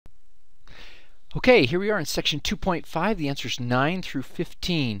Okay, here we are in section 2.5. The answer is 9 through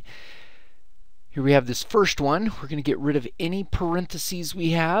 15. Here we have this first one. We're going to get rid of any parentheses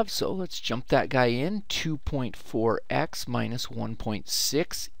we have. So let's jump that guy in. 2.4x minus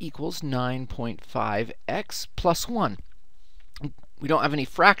 1.6 equals 9.5x plus 1. We don't have any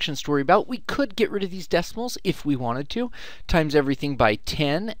fractions to worry about. We could get rid of these decimals if we wanted to. Times everything by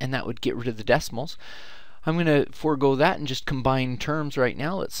 10, and that would get rid of the decimals. I'm going to forego that and just combine terms right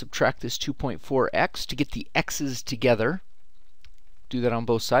now. Let's subtract this 2.4x to get the x's together. Do that on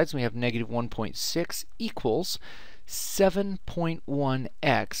both sides. We have negative 1.6 equals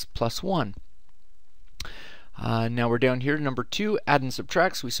 7.1x plus 1. Now we're down here to number 2. Add and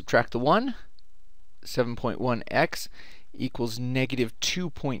subtract. So we subtract the 1. 7.1x equals negative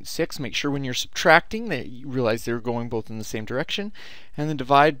 2.6. Make sure when you're subtracting that you realize they're going both in the same direction. And then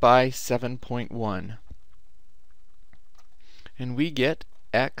divide by 7.1. And we get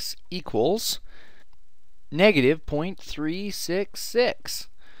x equals negative 0.366.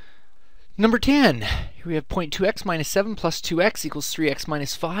 Number 10, here we have 0.2x minus 7 plus 2x equals 3x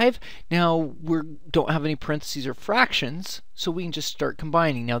minus 5. Now, we don't have any parentheses or fractions, so we can just start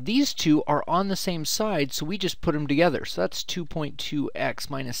combining. Now, these two are on the same side, so we just put them together. So that's 2.2x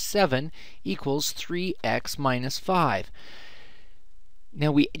minus 7 equals 3x minus 5.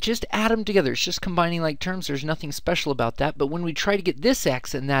 Now we just add them together. It's just combining like terms. There's nothing special about that. But when we try to get this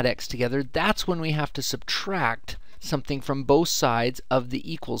x and that x together, that's when we have to subtract something from both sides of the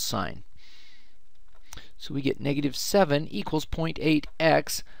equals sign. So we get negative 7 equals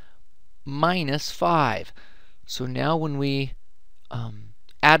 0.8x minus 5. So now when we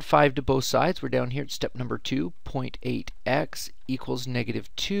add 5 to both sides, we're down here at step number 2. 0.8x equals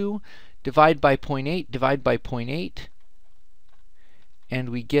negative 2. Divide by 0.8, divide by 0.8. And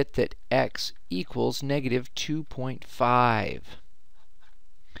we get that x equals negative 2.5.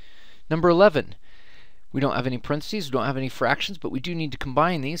 Number 11. We don't have any parentheses, we don't have any fractions, but we do need to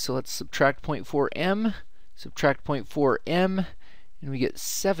combine these. So let's subtract 0.4m, subtract 0.4m, and we get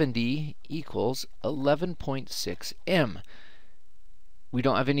 70 equals 11.6m. We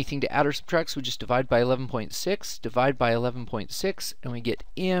don't have anything to add or subtract, so we just divide by 11.6, divide by 11.6, and we get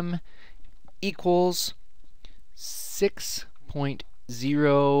m equals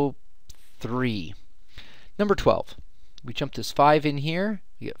 6.03. Number 12. We jump this 5 in here.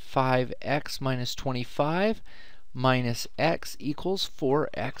 We get 5x minus 25 minus x equals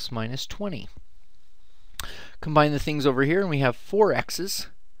 4x minus 20. Combine the things over here and we have 4x's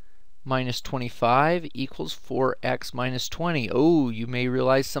minus 25 equals 4x minus 20. Oh, you may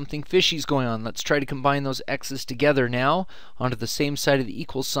realize something fishy's going on. Let's try to combine those x's together now onto the same side of the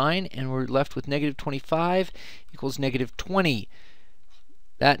equal sign, and we're left with negative 25 equals negative 20.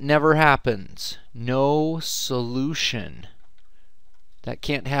 That never happens. No solution. That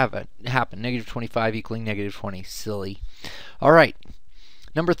can't happen. Negative 25 equaling negative 20. Silly. All right.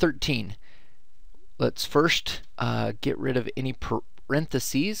 Number 13. Let's first get rid of any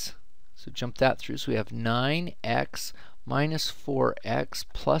parentheses. So jump that through. So we have 9x minus 4x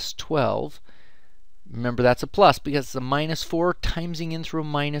plus 12. Remember, that's a plus because it's a minus 4 timesing in through a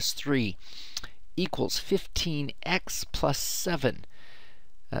minus 3 equals 15x plus 7.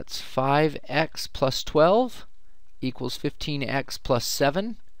 That's 5x plus 12 equals 15x plus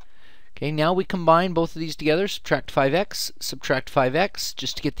 7. Okay, now we combine both of these together. Subtract 5x,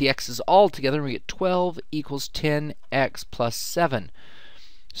 just to get the x's all together, and we get 12 equals 10x plus 7.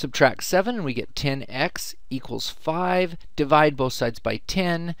 Subtract 7, and we get 10x equals 5. Divide both sides by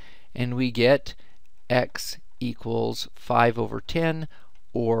 10, and we get x equals 5 over 10,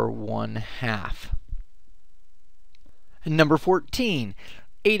 or 1/2. And number 14.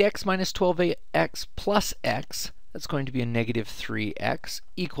 8x minus 12x plus x, that's going to be a negative 3x,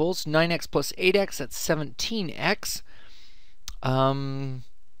 equals 9x plus 8x, that's 17x.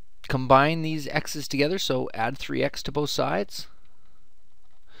 Combine these x's together, so add 3x to both sides.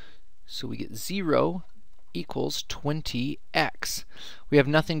 So we get 0 equals 20x. We have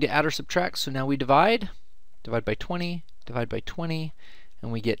nothing to add or subtract, so now we divide. Divide by 20, divide by 20,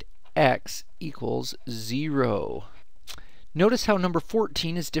 and we get x equals 0. Notice how number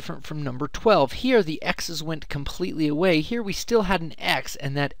 14 is different from number 12. Here the x's went completely away. Here we still had an x,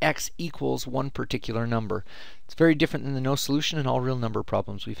 and that x equals one particular number. It's very different than the no solution and all real number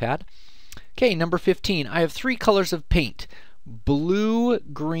problems we've had. Okay, number 15. I have 3 colors of paint: blue,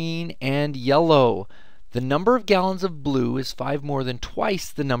 green, and yellow. The number of gallons of blue is 5 more than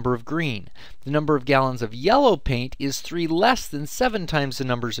twice the number of green. The number of gallons of yellow paint is 3 less than 7 times the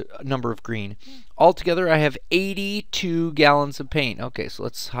number of green. Altogether, I have 82 gallons of paint. Okay, so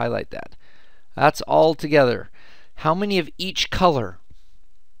let's highlight that. That's all together. How many of each color?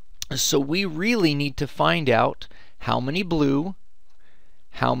 So we really need to find out how many blue,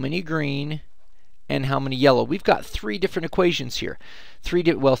 how many green, and how many yellow. We've got three different equations here, three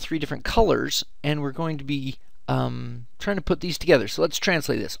different colors, and we're going to be trying to put these together. So let's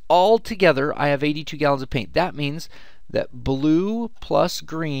translate this. All together, I have 82 gallons of paint. That means that blue plus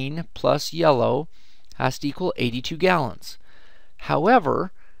green plus yellow has to equal 82 gallons.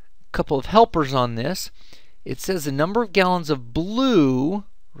 However, a couple of helpers on this. It says the number of gallons of blue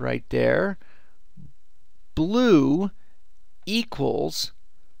right there, blue equals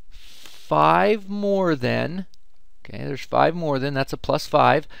 5 more than, okay, there's 5 more than, that's a plus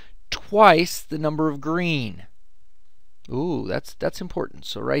 5, twice the number of green. Ooh, that's important.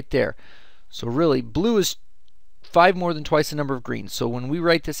 So right there. So really, blue is 5 more than twice the number of green. So when we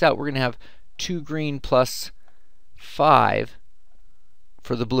write this out, we're going to have 2 green plus 5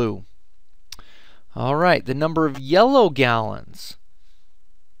 for the blue. All right, the number of yellow gallons.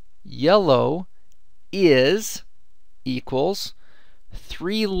 Yellow is equals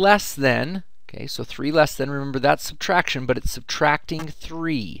 3 less than, okay, so 3 less than, remember that's subtraction, but it's subtracting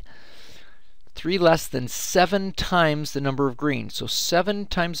 3. 3 less than 7 times the number of green. So 7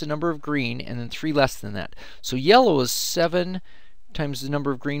 times the number of green, and then 3 less than that. So yellow is 7 times the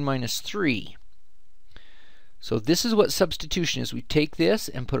number of green minus 3. So this is what substitution is. We take this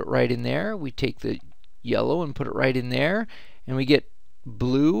and put it right in there. We take the yellow and put it right in there. And we get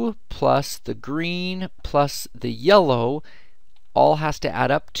blue plus the green plus the yellow all has to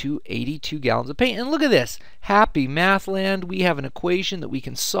add up to 82 gallons of paint. And look at this. Happy math land. We have an equation that we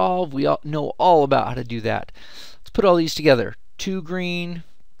can solve. We all know all about how to do that. Let's put all these together. 2 green,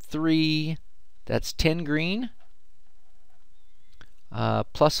 3, that's 10 green.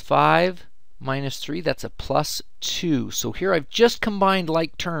 Plus 5 minus 3, that's a plus 2. So here I've just combined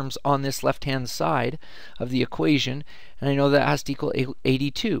like terms on this left-hand side of the equation, and I know that has to equal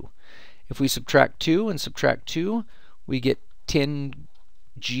 82. If we subtract 2 and subtract 2, we get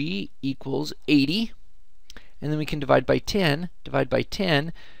 10g equals 80. And then we can divide by 10. Divide by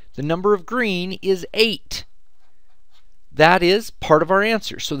 10. The number of green is 8. That is part of our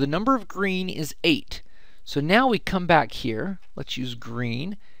answer. So the number of green is 8. So now we come back here. Let's use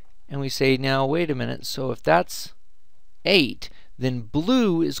green. And we say, now wait a minute. So if that's 8, then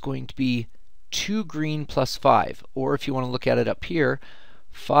blue is going to be 2 green plus 5. Or if you want to look at it up here,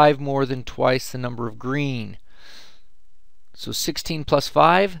 5 more than twice the number of green. So 16 plus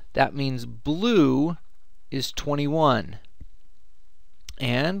 5, that means blue is 21.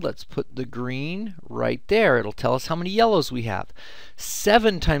 And let's put the green right there. It'll tell us how many yellows we have.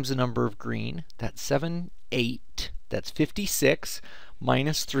 7 times the number of green, that's 7, 8, that's 56,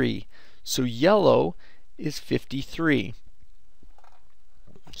 minus 3. So yellow is 53.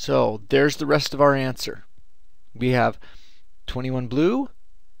 So there's the rest of our answer. We have 21 blue,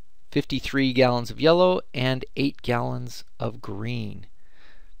 53 gallons of yellow, and 8 gallons of green.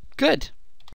 Good.